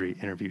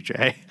Chaudhry interview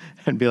Jay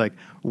and be like,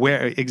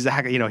 where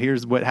exactly?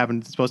 here's what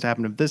happened. It's supposed to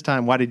happen at this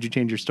time. Why did you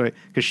change your story?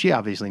 Because she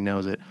obviously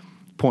knows it,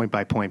 point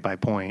by point by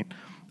point.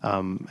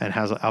 And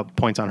has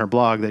points on her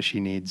blog that she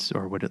needs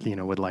or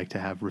would like to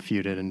have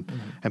refuted,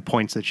 and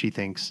points that she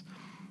thinks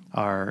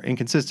are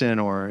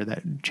inconsistent or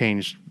that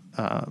changed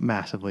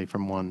massively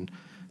from one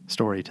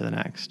story to the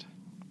next.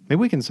 Maybe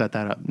we can set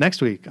that up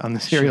next week on the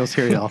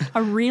Serial.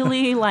 A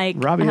really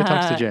Rabia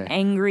talks to Jay.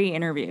 Angry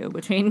interview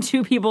between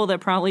two people that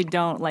probably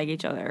don't like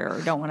each other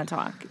or don't want to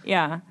talk.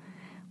 Yeah,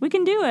 we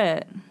can do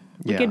it.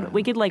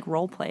 We could like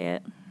role play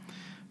it.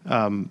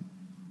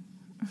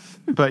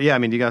 But yeah, I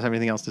mean, do you guys have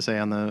anything else to say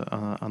on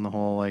the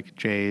whole like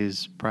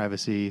Jay's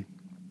privacy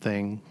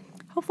thing?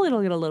 Hopefully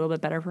it'll get a little bit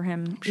better for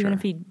him, Sure. even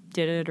if he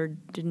did it or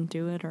didn't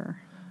do it. Or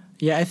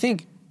Yeah, I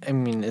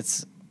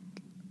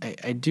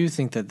do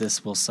think that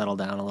this will settle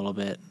down a little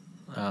bit.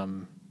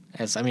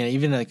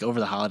 Even like over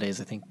the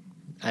holidays, I think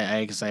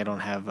I guess I don't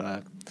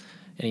have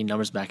any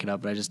numbers back it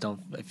up, but I just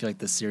don't. I feel like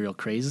the serial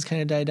craze has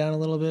kind of died down a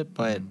little bit.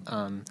 But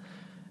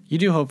you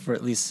do hope, for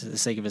at least the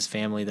sake of his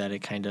family, that it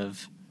kind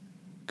of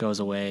goes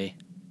away.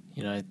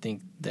 I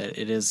think that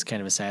it is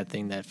kind of a sad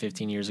thing that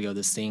 15 years ago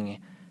this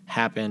thing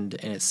happened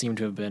and it seemed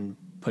to have been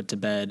put to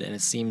bed, and it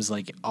seems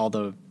like all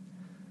the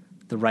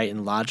right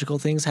and logical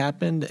things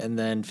happened, and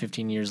then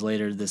 15 years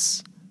later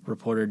this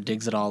reporter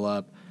digs it all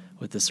up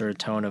with this sort of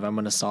tone of, I'm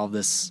going to solve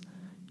this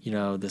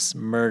this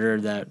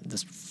murder that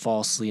this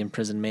falsely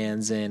imprisoned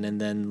man's in,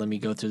 and then let me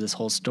go through this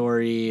whole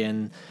story,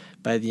 and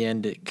by the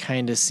end it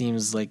kind of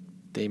seems like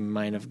they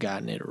might have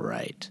gotten it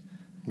right.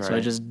 So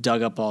I just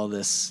dug up all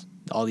these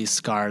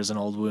scars and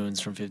old wounds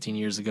from 15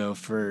 years ago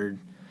for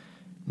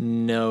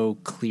no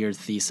clear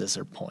thesis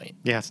or point.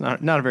 Yeah, it's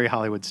not a very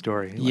Hollywood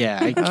story.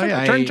 Yeah.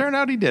 Turn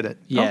out he did it.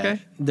 Yeah.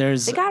 Okay.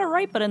 They got it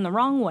right, but in the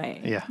wrong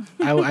way. Yeah.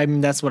 I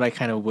mean, that's what I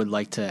kind of would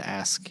like to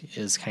ask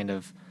is kind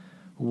of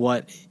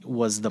what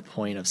was the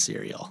point of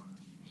Serial?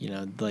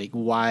 Like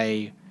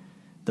why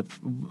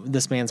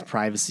this man's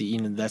privacy,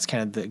 that's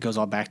kind of, that goes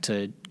all back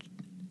to,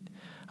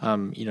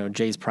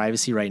 Jay's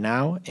privacy right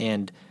now.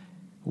 And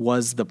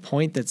was the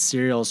point that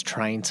Serial's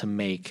trying to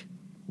make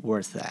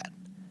worth that?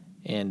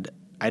 And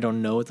I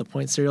don't know what the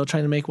point Serial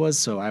trying to make was,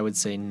 so I would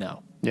say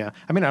no. Yeah,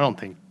 I mean, I don't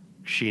think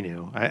she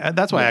knew.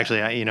 That's why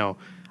actually,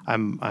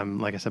 I'm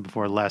like I said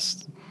before,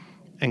 less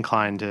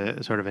inclined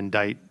to sort of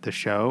indict the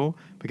show,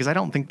 because I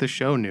don't think the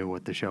show knew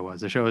what the show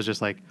was. The show was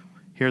just like,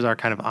 here's our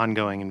kind of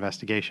ongoing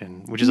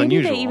investigation, which is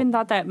unusual. Maybe they even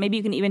thought that. Maybe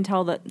you can even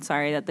tell that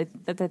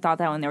they thought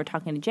that when they were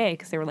talking to Jay,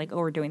 because they were like, oh,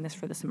 we're doing this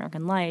for This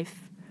American Life.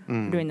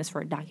 We're doing this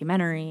for a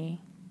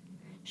documentary.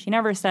 She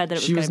never said that it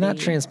was. She was not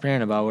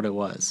transparent about what it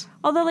was.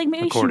 Although, like,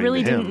 maybe According she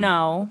really to him. didn't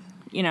know.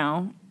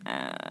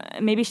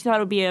 Maybe she thought it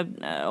would be a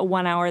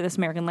 1 hour This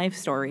American Life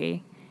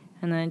story,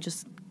 and then it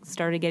just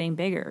started getting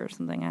bigger or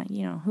something.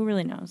 Who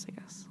really knows? I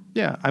guess.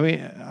 Yeah, I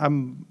mean,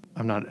 I'm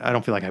not. I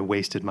don't feel like I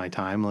wasted my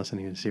time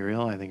listening to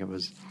Serial. I think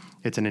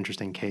it's an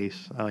interesting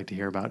case. I like to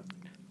hear about,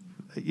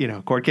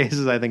 court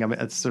cases. I think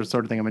it's the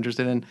sort of thing I'm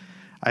interested in.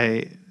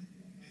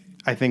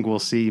 I think we'll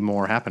see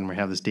more happen. We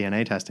have this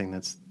DNA testing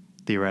that's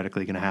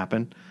theoretically going to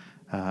happen,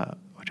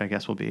 which I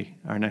guess will be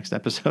our next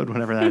episode,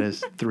 whenever that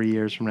is, 3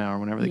 years from now or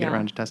whenever they get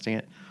around to testing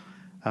it.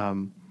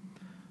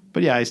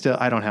 But yeah,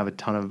 I don't have a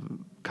ton of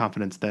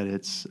confidence that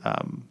it's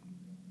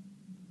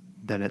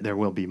there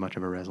will be much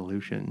of a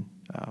resolution.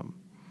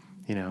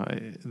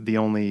 The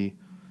only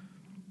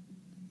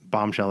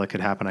bombshell that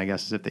could happen, I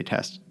guess, is if they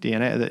test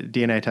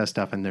DNA test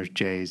stuff and there's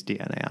Jay's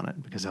DNA on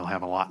it, because they'll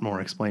have a lot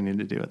more explaining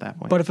to do at that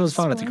point. But if it was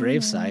found at the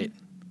gravesite,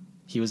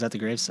 he was at the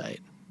gravesite,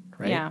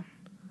 right? Yeah.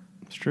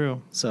 It's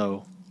true.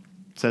 So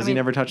Says he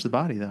never touched the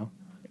body, though.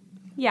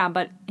 Yeah,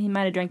 but he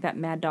might have drank that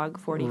Mad Dog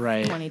 40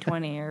 Right.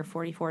 2020 or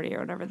 40/40 or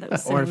whatever that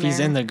was. or if he's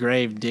there. in the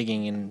grave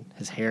digging and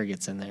his hair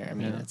gets in there, I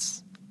mean,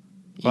 it's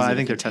easy Well, I to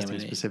think they're testing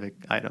contaminate. specific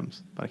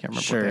items, but I can't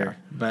remember what they Sure, are.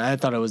 but I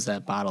thought it was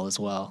that bottle as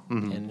well,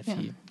 Mm-hmm. and if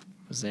he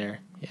was there,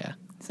 yeah.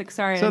 It's like,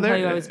 sorry, I So didn't tell there-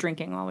 you I was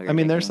drinking while we were I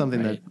mean, there's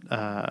drinking. something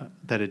Right.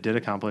 that it did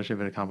accomplish. If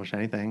it accomplished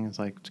anything, it's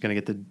like it's going to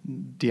get the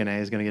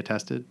DNA is going to get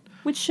tested,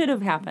 Which should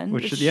have happened.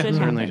 which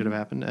certainly should have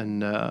happened.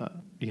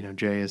 And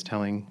Jay is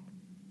telling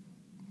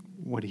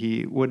what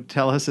he would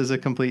tell us is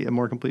a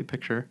more complete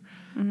picture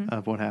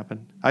of what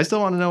happened. I still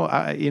want to know.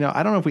 I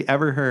don't know if we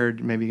ever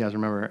heard. Maybe you guys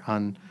remember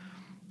on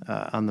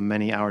the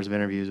many hours of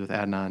interviews with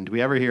Adnan. Do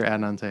we ever hear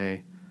Adnan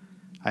say,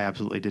 "I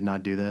absolutely did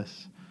not do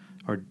this,"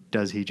 or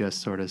does he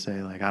just sort of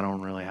say, like, "I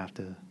don't really have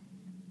to"?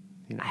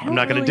 I'm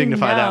not going to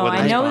dignify that with a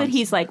I know that response.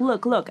 he's like,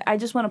 look, I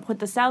just want to put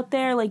this out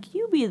there. Like,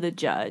 you be the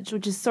judge,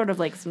 which is sort of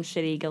like some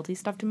shitty, guilty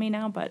stuff to me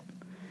now. But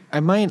I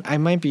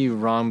might be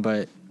wrong,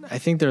 but I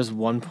think there's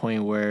one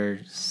point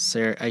where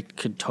I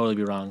could totally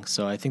be wrong.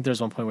 So I think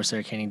there's one point where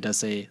Sarah Koenig does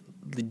say,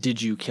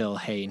 "Did you kill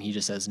Hay?" and he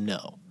just says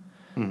no.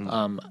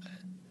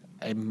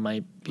 I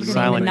might be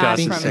Silent Nod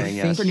Gus from is saying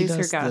yes. Producer He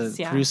does. Gus,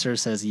 The yeah. producer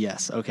says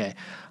yes. Okay,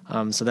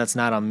 so that's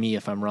not on me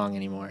if I'm wrong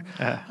anymore.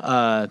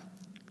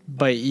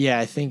 But yeah,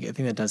 I think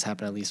that does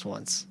happen at least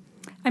once.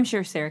 I'm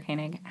sure Sarah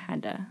Koenig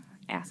had to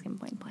ask him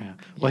point blank. Yeah.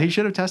 Well, he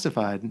should have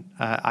testified,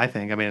 I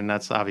think. I mean,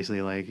 that's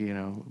obviously like,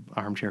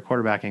 armchair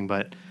quarterbacking,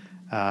 but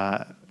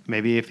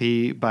maybe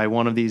if by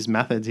one of these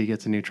methods he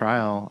gets a new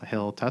trial,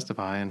 he'll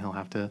testify and he'll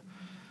have to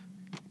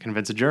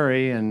convince a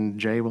jury, and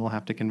Jay will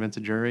have to convince a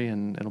jury,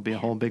 and it'll be a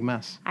whole big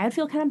mess. I'd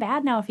feel kind of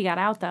bad now if he got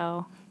out,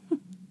 though.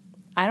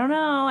 I don't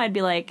know. I'd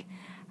be like,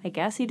 I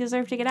guess he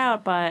deserved to get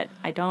out, but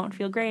I don't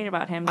feel great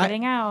about him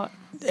getting out.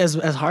 As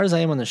hard as I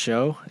am on the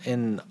show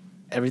and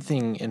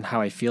everything and how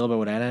I feel about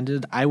what Adnan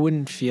did, I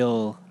wouldn't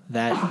feel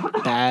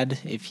that bad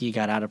if he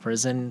got out of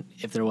prison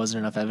if there wasn't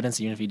enough evidence,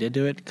 even if he did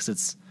do it, because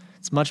it's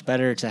much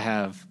better to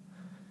have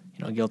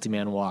a guilty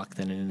man walk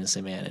than an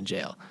innocent man in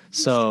jail.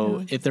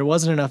 So if there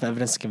wasn't enough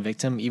evidence to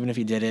convict him, even if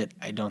he did it,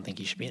 I don't think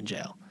he should be in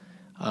jail.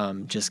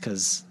 Just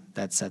because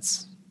that's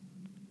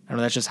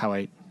just how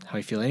I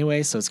feel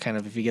anyway. So it's kind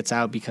of, if he gets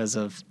out because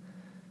of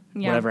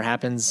whatever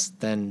happens,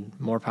 then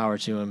more power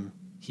to him.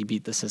 He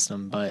beat the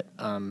system, but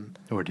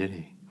Or did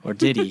he? Or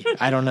did he?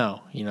 I don't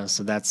know.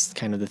 So that's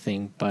kind of the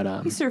thing.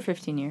 But He served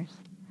 15 years.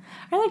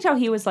 I liked how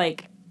he was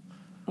like,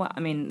 well, I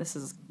mean, this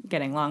is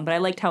getting long, but I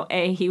liked how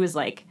he was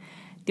like,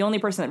 the only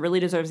person that really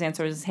deserves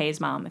answers is Hayes'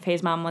 mom. If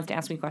Hayes' mom wants to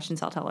ask me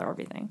questions, I'll tell her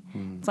everything.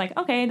 It's like,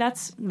 okay,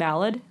 that's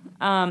valid.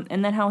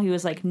 And then how he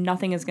was like,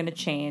 nothing is going to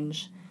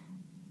change.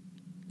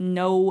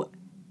 No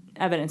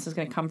evidence is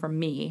going to come from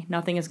me.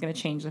 Nothing is going to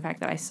change the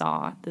fact that I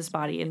saw this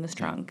body in this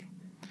trunk.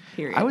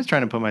 Period. I was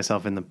trying to put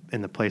myself in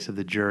the place of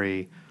the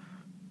jury,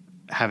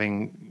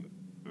 having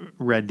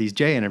read these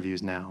Jay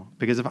interviews now,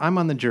 because if I'm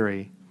on the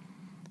jury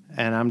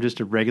and I'm just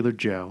a regular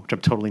Joe, which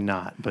I'm totally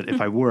not, but if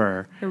I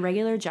were a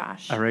regular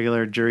Josh. a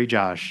regular jury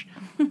Josh,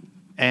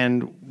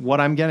 and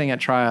what I'm getting at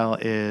trial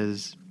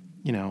is,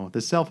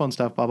 the cell phone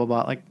stuff, blah, blah,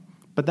 blah, like,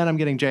 but then I'm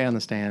getting Jay on the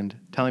stand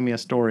telling me a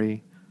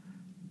story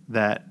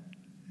that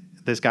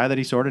this guy that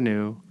he sort of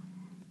knew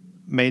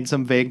made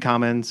some vague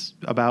comments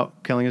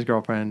about killing his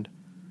girlfriend,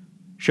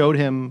 showed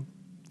him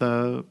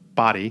the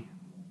body.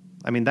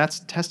 I mean,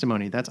 that's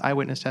testimony. That's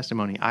eyewitness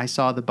testimony. I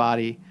saw the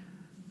body.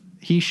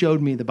 He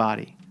showed me the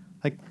body.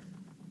 Like,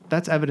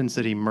 that's evidence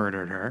that he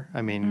murdered her.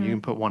 I mean, you can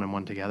put one and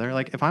one together.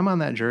 Like, if I'm on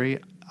that jury,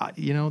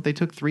 they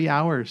took 3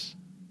 hours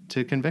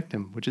to convict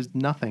him, which is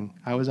nothing.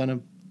 I was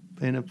in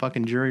a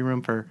fucking jury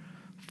room for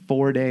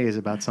 4 days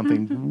about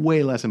something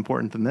way less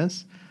important than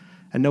this,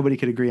 and nobody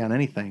could agree on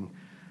anything.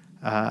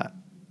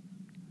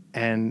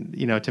 And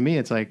to me,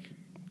 it's like,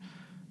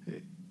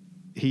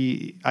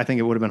 I think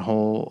it would have been a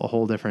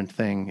whole different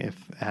thing if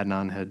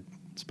Adnan had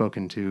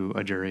spoken to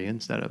a jury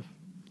instead of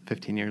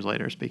 15 years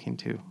later speaking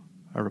to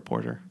a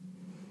reporter.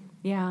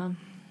 Yeah.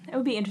 It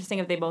would be interesting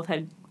if they both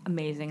had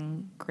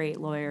amazing, great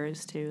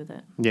lawyers, too,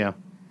 that Yeah.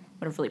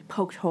 would have really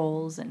poked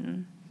holes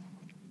in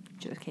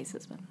each of the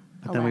cases. But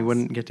then we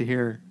wouldn't get to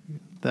hear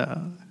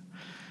the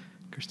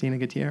Christina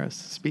Gutierrez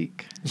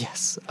speak.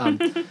 yes,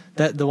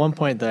 the one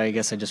point that I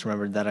guess I just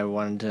remembered that I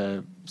wanted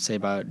to say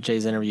about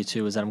Jay's interview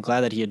too was that I'm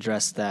glad that he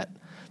addressed that.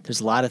 There's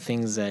a lot of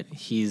things that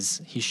he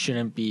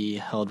shouldn't be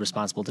held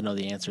responsible to know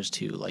the answers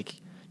to, like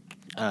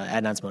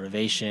Adnan's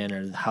motivation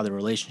or how the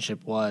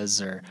relationship was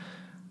or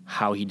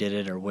how he did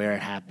it or where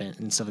it happened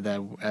and stuff like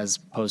that, as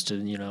opposed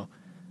to,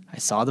 I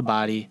saw the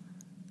body,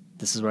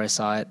 this is where I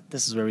saw it,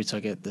 this is where we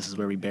took it, this is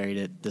where we buried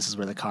it, this is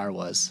where the car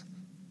was.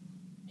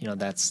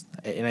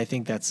 And I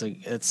think that's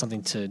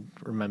something to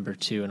remember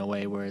too, in a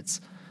way where it's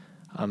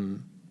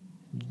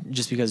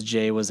just because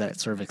Jay was that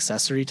sort of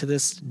accessory to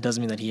this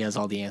doesn't mean that he has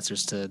all the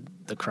answers to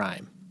the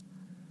crime,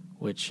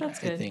 which That's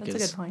I good. think That's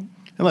is a good point.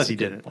 Unless he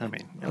did it. I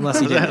mean, Unless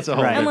he did that's it, a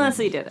whole right. different- Unless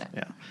he did it.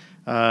 Yeah.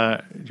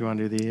 Do you want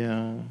to do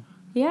the?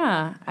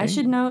 Yeah, I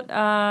should note,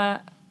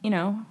 to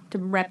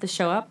wrap the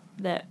show up,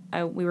 that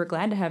we were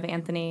glad to have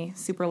Anthony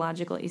Super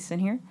Logical Easton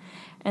here,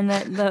 and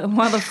that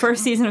while the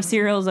first season of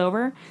Serial is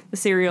over, the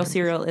Serial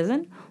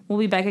isn't. We'll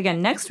be back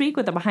again next week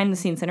with a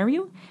behind-the-scenes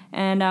interview,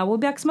 and we'll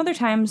be back some other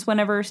times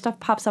whenever stuff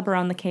pops up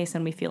around the case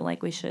and we feel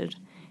like we should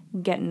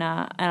get in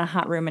a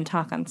hot room and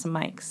talk on some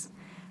mics.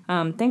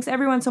 Thanks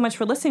everyone so much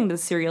for listening to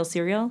the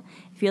Serial.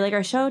 If you like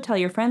our show, tell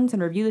your friends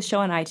and review the show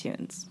on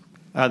iTunes.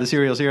 The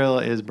Serial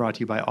is brought to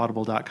you by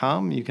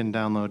Audible.com. You can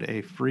download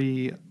a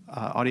free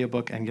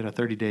audiobook and get a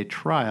 30-day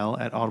trial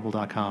at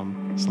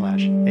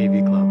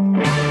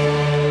audible.com/AVClub.